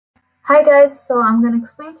Hi guys, so I'm going to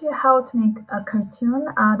explain to you how to make a cartoon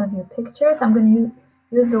out of your pictures. I'm going to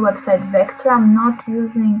use the website Vector. I'm not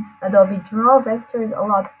using Adobe Draw. Vector is a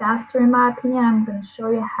lot faster in my opinion. I'm going to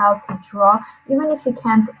show you how to draw. Even if you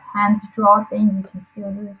can't hand draw things, you can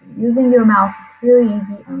still do this using your mouse. It's really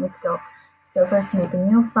easy, and let's go. So first you make a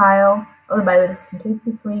new file. Oh, by the way, this is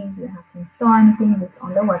completely free. You don't have to install anything. This is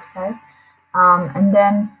on the website. And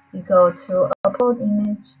then you go to upload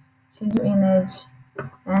image, choose your image,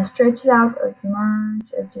 and stretch it out as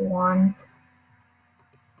much as you want.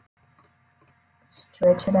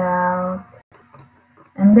 Stretch it out,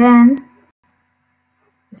 and then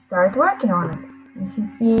you start working on it. If you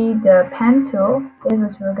see the pen tool, is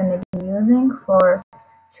what we're going to be using for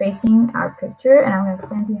tracing our picture, and I'm going to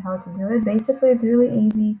explain to you how to do it. Basically, it's really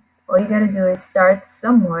easy. All you got to do is start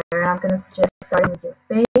somewhere, and I'm going to suggest starting with your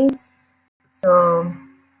face. So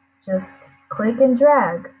just click and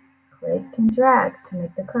drag to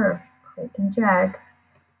make the curve. Click and drag,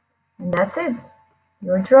 and that's it.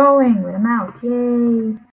 You're drawing with a mouse.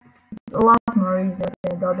 Yay! It's a lot more easier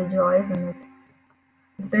than Adobe Draw, isn't it?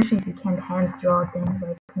 Especially if you can't hand draw things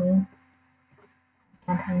like me.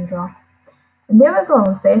 Can't hand draw. And there we go.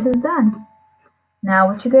 The face is done. Now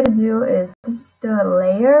what you gotta do is, this is the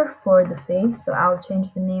layer for the face, so I'll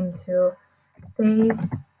change the name to face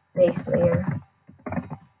layer.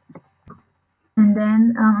 And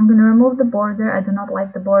then I'm gonna remove the border. I do not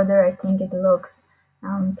like the border. I think it looks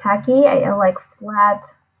tacky. I like flat,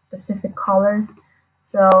 specific colors.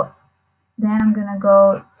 So then I'm gonna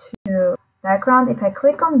go to background. If I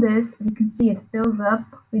click on this, as you can see, it fills up.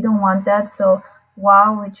 We don't want that. So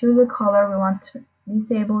while we choose the color, we want to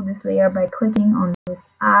disable this layer by clicking on this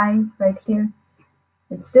eye right here.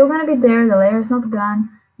 It's still gonna be there. The layer is not gone,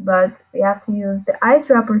 but we have to use the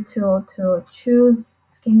eyedropper tool to choose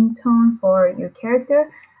skin tone for your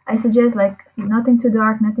character. I suggest like nothing too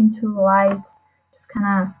dark, nothing too light. Just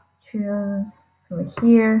kind of choose over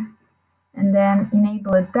here, and then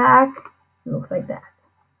enable it back. It looks like that.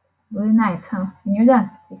 Really nice, huh? And you're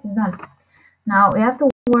done. This is done. Now we have to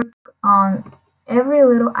work on every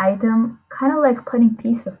little item, kind of like putting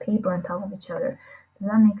pieces of paper on top of each other. Does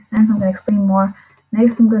that make sense? I'm going to explain more.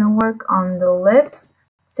 Next, I'm going to work on the lips.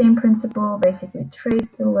 Same principle, basically trace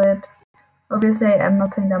the lips. Obviously, I'm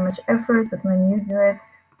not putting that much effort, but when you do it,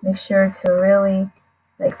 make sure to really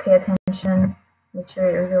pay attention. Make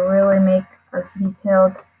sure you really make as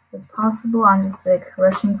detailed as possible. I'm just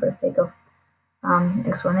rushing for the sake of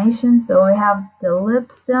explanation. So we have the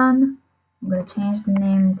lips done. I'm going to change the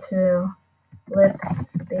name to lips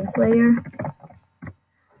base layer.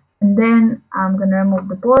 And then I'm going to remove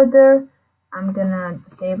the border. I'm going to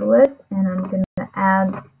disable it, and I'm going to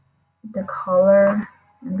add the color.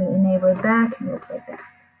 I'm going to enable it back, and it looks like that.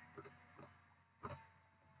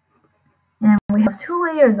 And we have two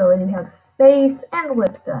layers already. We have face and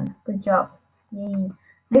lips done. Good job. Yay.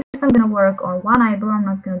 Next, I'm going to work on one eyebrow. I'm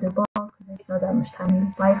not going to do both because there's not that much time in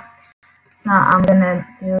this life. So I'm going to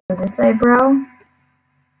do this eyebrow.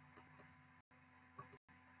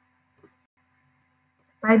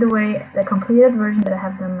 By the way, the completed version that I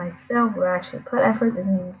have done myself, where I actually put effort, is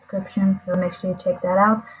in the description, so make sure you check that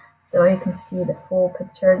out so you can see the full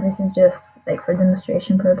picture. This is just for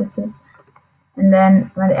demonstration purposes. And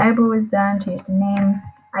then when the eyebrow is done, change the name.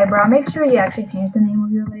 Eyebrow, make sure you actually change the name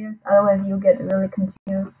of your layers, otherwise you'll get really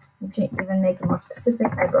confused. You should even make it more specific.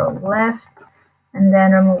 Eyebrow left, and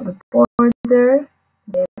then remove the border,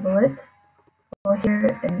 enable it, go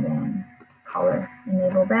here, and then color,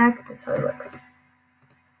 enable back. That's how it looks.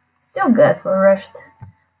 Still good for a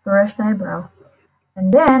rushed eyebrow.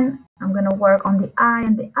 And then I'm gonna work on the eye,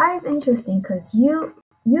 and the eye is interesting because you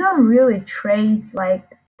don't really trace the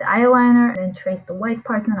eyeliner and then trace the white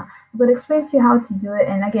part. No, I'm gonna explain to you how to do it.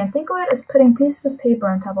 And again, think of it as putting pieces of paper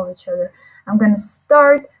on top of each other. I'm gonna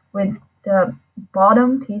start with the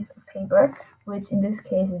bottom piece of paper, which in this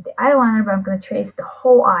case is the eyeliner, but I'm gonna trace the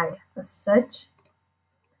whole eye as such,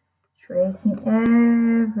 tracing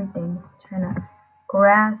everything, trying to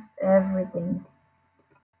grasp everything.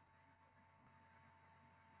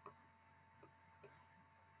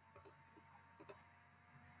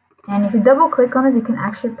 And if you double click on it, you can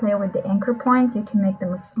actually play with the anchor points. You can make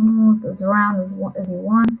them as smooth, as round as you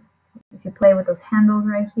want. If you play with those handles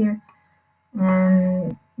right here.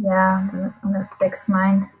 And yeah, I'm gonna fix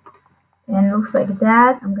mine. And it looks like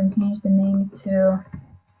that. I'm gonna change the name to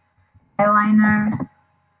eyeliner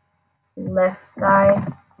left eye.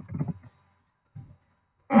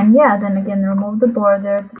 And yeah, then again, remove the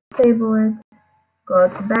border, disable it, go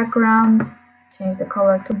to background, change the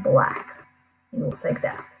color to black. It looks like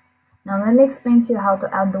that. Now let me explain to you how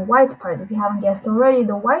to add the white part. If you haven't guessed already,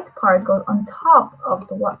 the white part goes on top of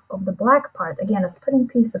the black part. Again, it's putting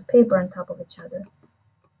pieces of paper on top of each other.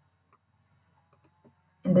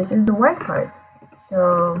 And this is the white part.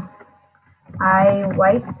 So I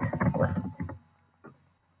white left.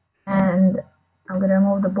 And I'm gonna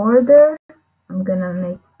remove the border. I'm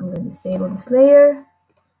gonna disable this layer.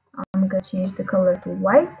 I'm gonna change the color to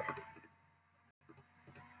white.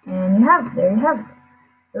 And there you have it.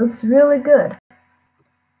 It looks really good.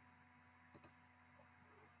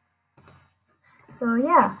 So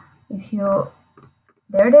yeah,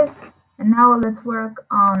 there it is. And now let's work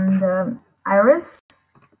on the iris.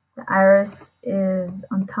 The iris is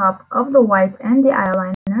on top of the white and the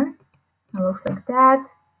eyeliner. It looks like that.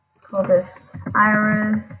 Let's call this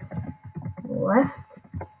iris left.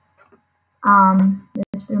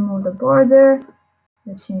 Let's remove the border.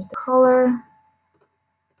 Let's change the color.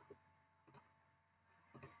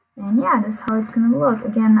 And yeah, this is how it's gonna look.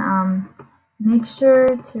 Again, make sure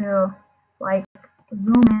to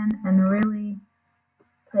zoom in and really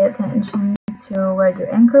pay attention to where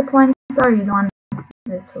your anchor points are. You don't want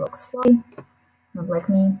this to look sloppy, not like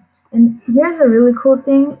me. And here's a really cool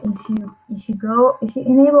thing. If you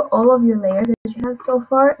enable all of your layers that you have so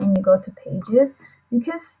far and you go to pages, you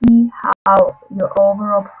can see how your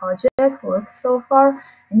overall project looks so far.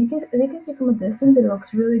 And you can see from a distance it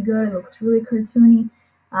looks really good, it looks really cartoony.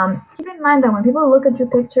 Keep in mind that when people look at your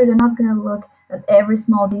picture, they're not going to look at every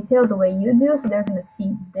small detail the way you do, so they're going to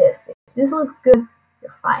see this. If this looks good,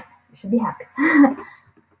 you're fine. You should be happy.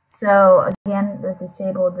 So again, let's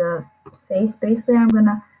disable the face base layer.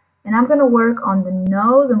 I'm gonna work on the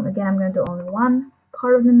nose. Again, I'm gonna do only one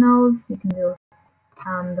part of the nose. You can do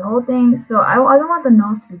the whole thing. So I don't want the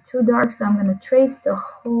nose to be too dark, so I'm gonna trace the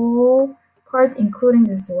whole part, including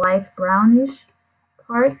this light brownish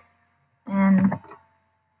part. And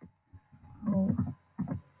oh,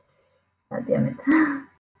 God damn it!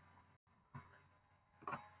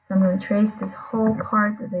 So I'm gonna trace this whole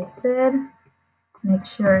part, as I said. Make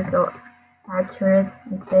sure it's all accurate.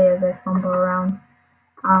 Let's say as I fumble around.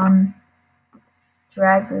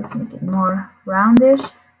 Drag this, make it more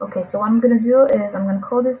roundish. Okay, so what I'm gonna do is I'm gonna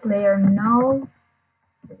call this layer nose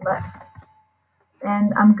left.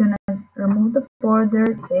 And I'm gonna remove the border,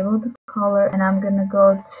 disable the color, and I'm gonna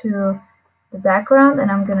go to the background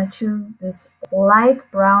and I'm gonna choose this light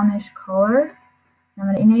brownish color. I'm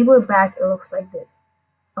gonna enable it back, it looks like this.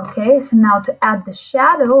 Okay, so now to add the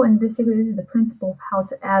shadow, and basically this is the principle of how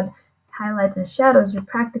to add highlights and shadows, you're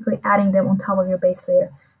practically adding them on top of your base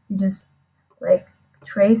layer. You just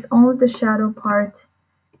trace only the shadow part,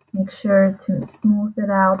 make sure to smooth it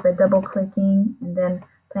out by double clicking and then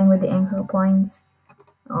playing with the anchor points.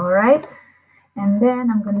 Alright, and then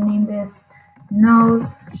I'm going to name this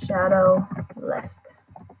nose shadow left.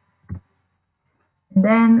 And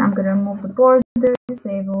then I'm going to remove the border,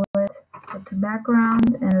 disable it, go to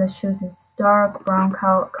background, and let's choose this dark brown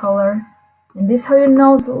color. And this is how your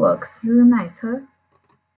nose looks. Really nice, huh?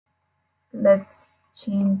 Let's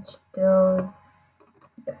change those.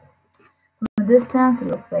 From a distance, it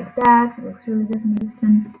looks like that. It looks really good from a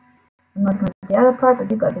distance. I'm not going to do the other part, but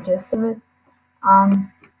you got the gist of it.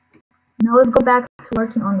 Now let's go back to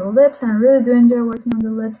working on the lips. And I really do enjoy working on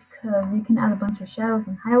the lips because you can add a bunch of shadows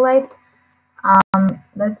and highlights.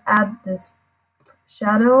 Let's add this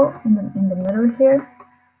shadow in the middle here.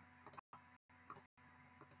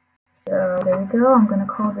 So there we go. I'm going to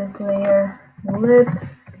call this layer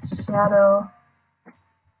lips shadow.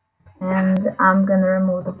 And I'm going to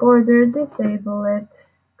remove the border, disable it,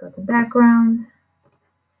 go to background,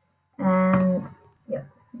 and yeah,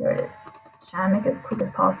 there it is. Try to make it as quick as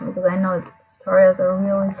possible because I know tutorials are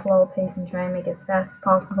really slow paced and try to make it as fast as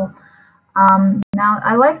possible. Now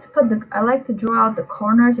I like to draw out the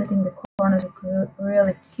corners. I think the corners are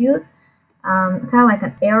really cute. Kind of like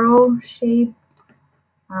an arrow shape.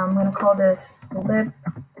 I'm going to call this lip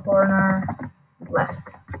corner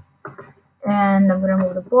left. And I'm going to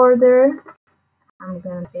remove the border. I'm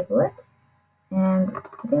going to disable it. And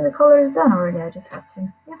I think the color is done already. I just have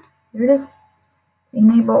to, yeah, here it is.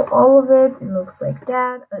 Enable all of it. It looks like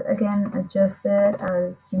that. Again, adjust it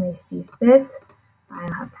as you may see fit. I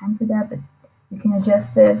don't have time for that, but you can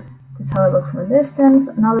adjust it. This is how it looks from a distance.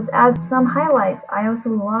 Now let's add some highlights. I also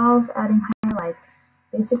love adding highlights.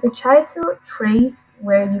 Basically, try to trace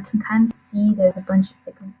where you can kind of see there's a bunch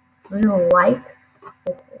of little light.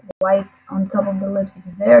 White on top of the lips is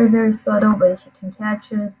very, very subtle, but if you can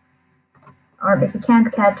catch it, or if you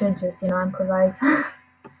can't catch it, just, improvise. I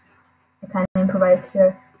kind of improvised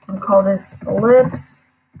here. I'm gonna call this lips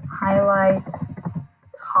highlight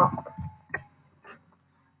top.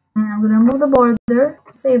 And I'm I'm going to remove the border,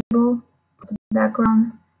 disable the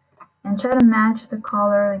background, and try to match the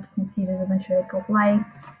color. Like you can see, there's a bunch of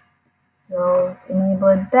lights. So let's enable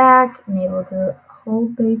it back, enable the whole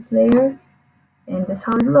base layer, and this is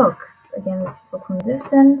how it looks. Again, let's look from a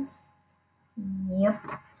distance. Yep.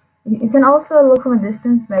 You can also look from a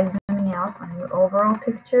distance by zooming out on your overall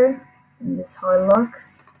picture, and this is how it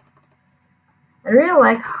looks. I really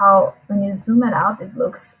like how when you zoom it out, it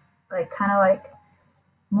looks like kind of like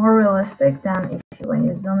more realistic than when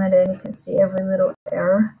you zoom it in, you can see every little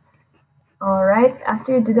error. Alright,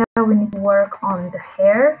 after you do that, we need to work on the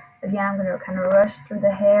hair. Again, I'm going to kind of rush through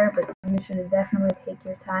the hair, but you should definitely take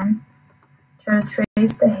your time. Try to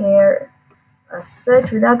trace the hair as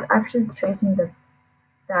such without actually tracing the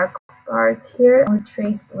dark parts here. Only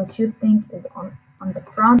trace what you think is on the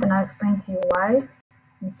front, and I'll explain to you why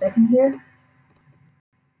in a second here.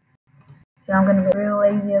 So I'm going to be real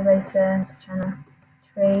lazy, as I said. I'm just trying to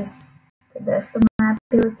trace the best of my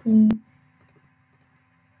abilities.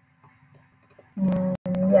 And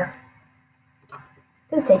yeah,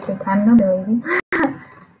 just take your time, don't be lazy.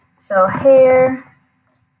 So hair,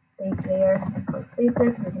 base layer, of course base layer,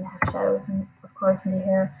 because we're going to have shadows, of course, in the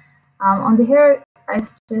hair. On the hair, I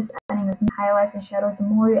suggest adding as many highlights and shadows. The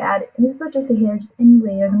more you add, and it's not just the hair, just any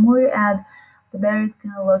layer, the more you add, the better it's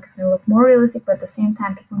going to look. It's going to look more realistic, but at the same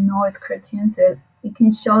time, people know it's cartoon, so it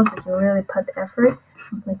can show that you really put effort,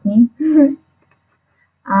 not like me.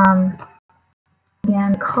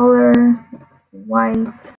 Again, color, it's white.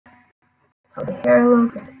 That's how the hair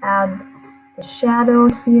looks. Let's add the shadow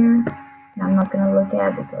here. And I'm not going to look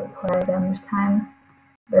at it because it has that much time.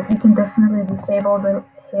 But you can definitely disable the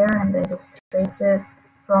hair and then just trace it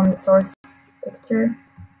from the source picture.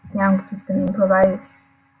 Now I'm just going to improvise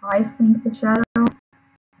how I think the shadow of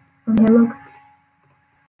the hair looks.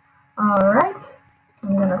 Alright, so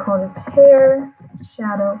I'm going to call this hair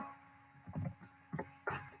shadow.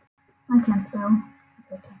 I can't spell.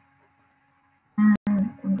 It's okay. And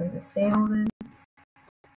I'm going to disable this.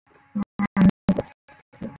 And this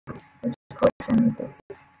portion, this,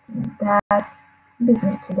 that. Maybe it's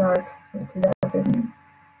not too dark. It's not too dark, isn't it?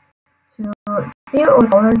 To see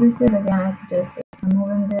what color this is, again, I suggest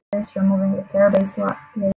removing this, removing the hair base layer,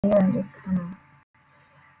 and just kind of.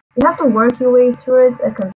 You have to work your way through it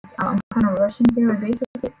because I'm kind of rushing here.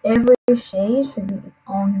 Basically, every shade should be its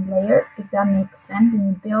own layer, if that makes sense. And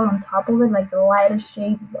you build on top of it, like the lightest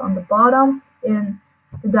shade is on the bottom, and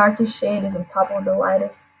the darkest shade is on top of the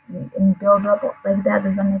lightest, and build up like that.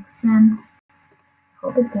 Does that make sense? I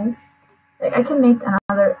hope it does. Like I can make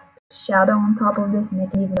another shadow on top of this and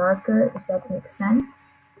make it even darker, if that makes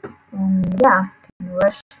sense. And yeah, I'm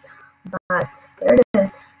rushed, but there it is.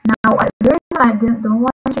 Now, the reason I don't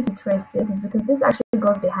want you to trace this is because this actually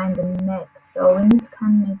goes behind the neck, so we need to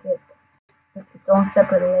kind of make it like its own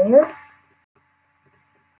separate layer.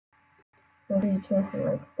 So you trace it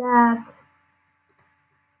like that.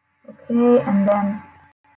 Okay, and then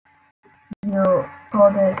you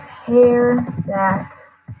pull this hair back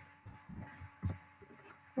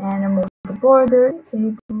and remove the border,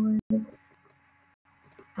 disable it.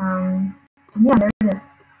 And yeah, there it is.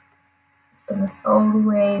 Let's put this all the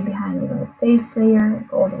way behind even the face layer,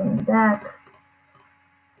 all the way in the back.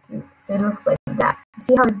 So it looks like that. You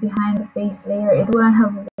see how it's behind the face layer? It wouldn't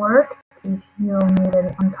have worked if you made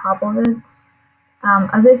it on top of it.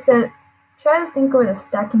 As I said, try to think of a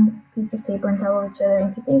stacking piece of paper on top of each other.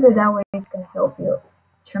 If you think of it that way, it's going to help you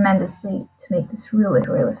tremendously to make this really,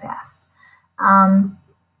 really fast.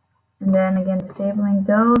 And then again, disabling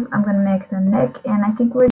those, I'm going to make the neck, and I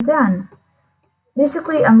think we're done.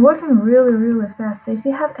 Basically, I'm working really, really fast, so if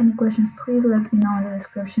you have any questions, please let me know in the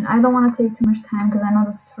description. I don't want to take too much time because I know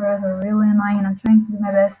those tutorials are really annoying, and I'm trying to do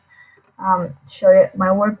my best to show you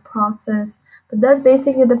my work process. But that's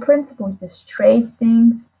basically the principle. Just trace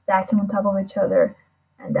things, stack them on top of each other,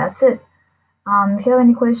 and that's it. If you have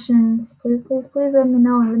any questions, please let me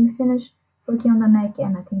know, and let me finish working on the neck,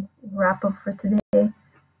 and I think we'll wrap up for today.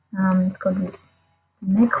 Let's go this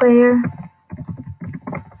neck layer.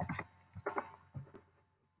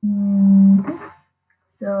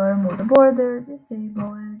 So remove the border,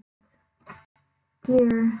 disable it.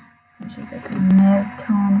 Here, which is like a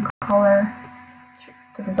mid-tone color.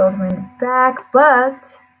 Put this all the way in the back, but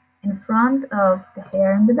in front of the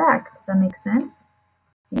hair in the back. Does that make sense?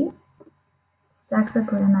 See? Stacks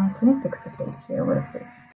up really nicely. Fix the face here. What is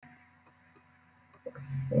this? Fix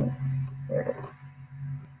the face. There it is.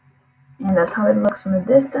 And that's how it looks from a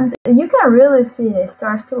distance. You can really see it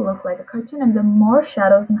starts to look like a cartoon, and the more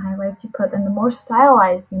shadows and highlights you put and the more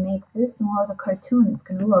stylized you make this, the more of a cartoon it's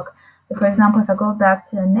going to look. Like for example, if I go back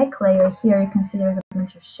to the neck layer here, you can see there's a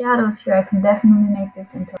bunch of shadows here. I can definitely make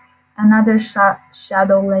this into another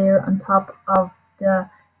shadow layer on top of the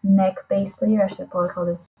neck base layer. I should probably call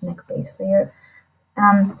this neck base layer.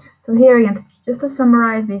 So here again, just to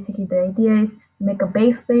summarize, basically the idea is you make a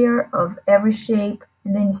base layer of every shape,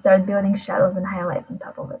 and then you start building shadows and highlights on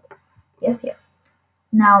top of it. Yes, yes.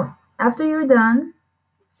 Now, after you're done,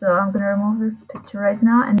 so I'm gonna remove this picture right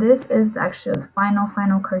now, and this is the actual final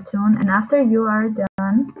cartoon. And after you are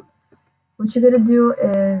done, what you're gonna do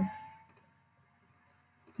is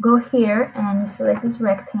go here and you select this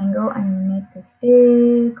rectangle and you make this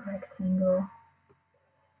big rectangle.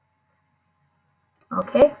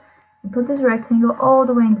 Okay, and put this rectangle all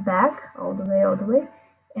the way in the back, all the way.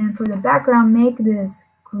 And for the background, make this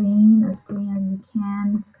green as you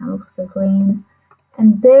can. It kind of looks like green.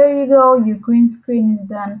 And there you go, your green screen is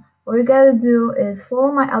done. All you gotta do is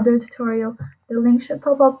follow my other tutorial. The link should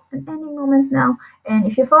pop up at any moment now. And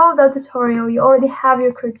if you follow that tutorial, you already have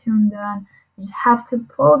your cartoon done. You just have to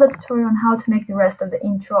follow the tutorial on how to make the rest of the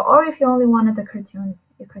intro. Or if you only wanted the cartoon,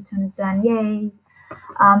 your cartoon is done. Yay!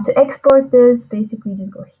 To export this, basically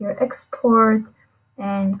just go here, export,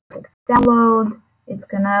 and click download. It's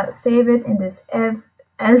gonna save it in this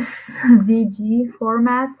SVG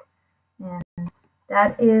format, and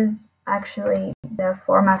that is actually the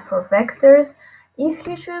format for vectors. If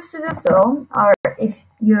you choose to do so, or if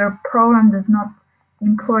your program does not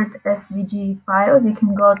import SVG files, you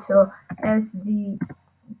can go to SVG2,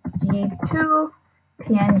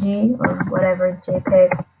 PNG, or whatever,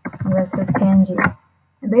 JPEG. I'm going to choose PNG.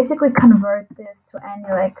 And basically convert this to any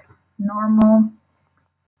like normal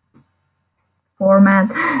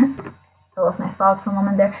format. I lost my thoughts for a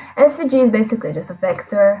moment there. SVG is basically just a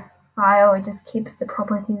vector file. It just keeps the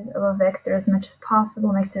properties of a vector as much as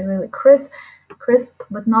possible, makes it really crisp,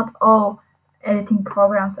 but not all editing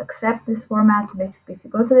programs accept this format. So basically, if you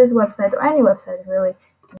go to this website or any website really,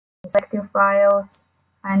 you select your files,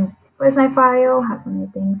 and where's my file? Have so many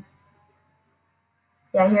things.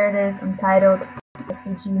 Yeah, here it is, untitled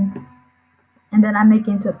SVG. And then I make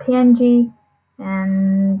it into a PNG.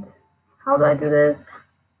 And how do I do this?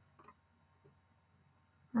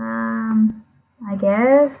 I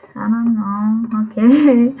guess, I don't know.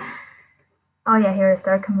 Okay. Oh yeah, here is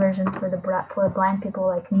start conversion for the blind people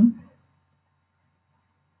like me.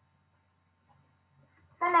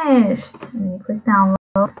 Finished. And you click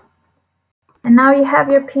download. And now you have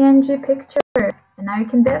your PNG picture. And now you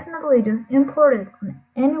can definitely just import it on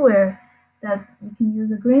anywhere that you can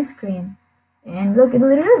use a green screen. And look, it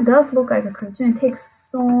literally does look like a cartoon. It takes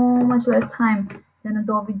so much less time than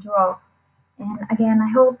Adobe Draw. And again,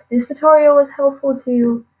 I hope this tutorial was helpful to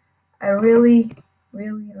you. I really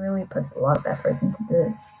put a lot of effort into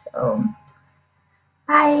this. So,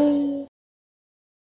 bye!